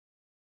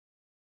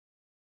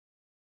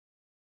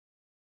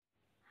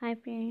Hi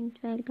friends,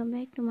 welcome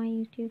back to my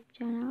YouTube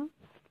channel,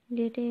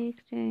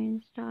 Latex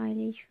and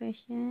Stylish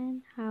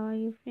Fashion. How are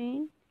you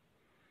friends?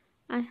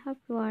 I hope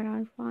you are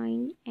all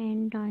fine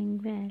and doing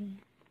well.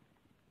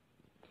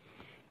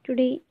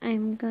 Today I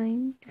am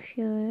going to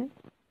share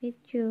with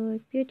you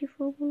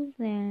beautiful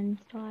and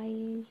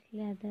stylish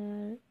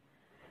leather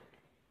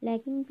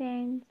legging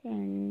pants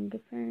and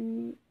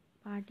different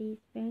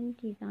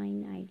participant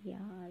design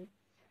ideas.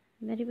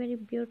 Very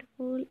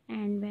beautiful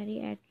and very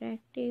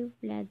attractive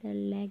leather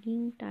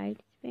legging, tight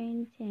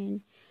pants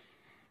and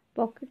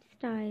pocket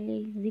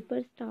style,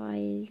 zipper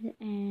style,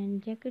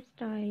 and jacket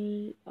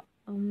style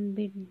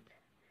with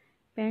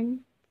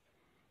pants,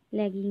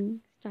 legging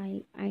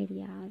style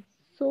ideas.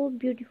 So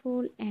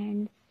beautiful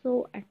and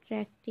so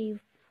attractive.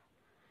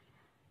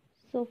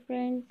 So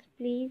friends,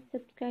 please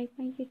subscribe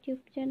my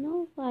YouTube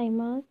channel. I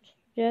must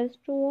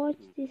just to watch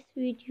this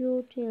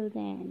video till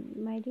then.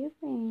 My dear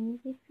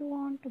friends, if you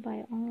want to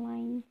buy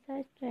online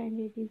such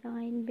trendy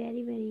design,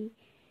 very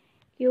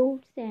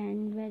cute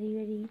and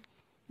very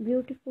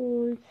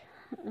beautiful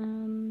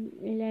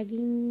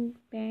legging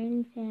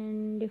pants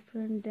and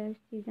different dress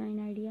design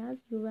ideas,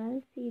 you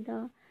will see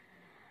the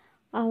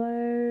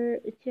our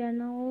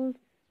channel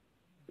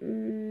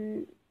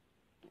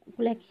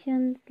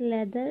collections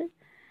leather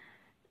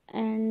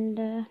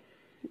and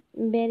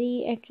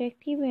very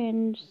attractive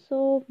and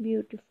so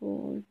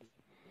beautiful.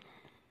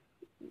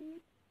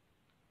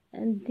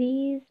 And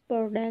these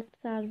products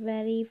are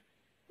very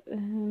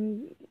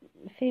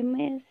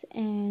famous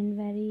and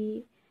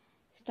very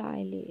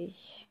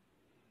stylish.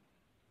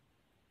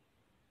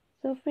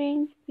 So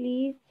friends,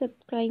 please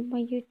subscribe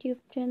my YouTube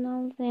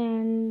channel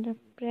and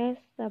press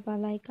the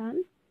bell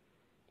icon.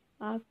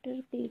 After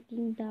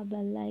clicking the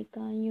bell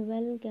icon, you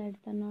will get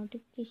the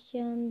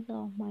notifications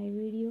of my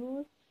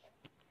videos.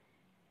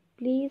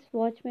 Please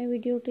watch my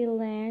video till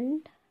the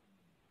end.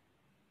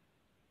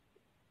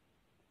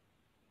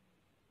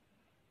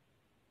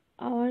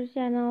 Our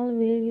channel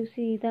will you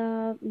see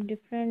the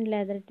different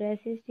leather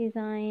dresses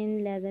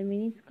design, leather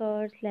mini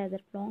skirts, leather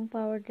long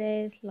power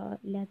dress,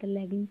 leather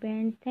legging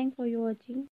pants. Thanks for your watching.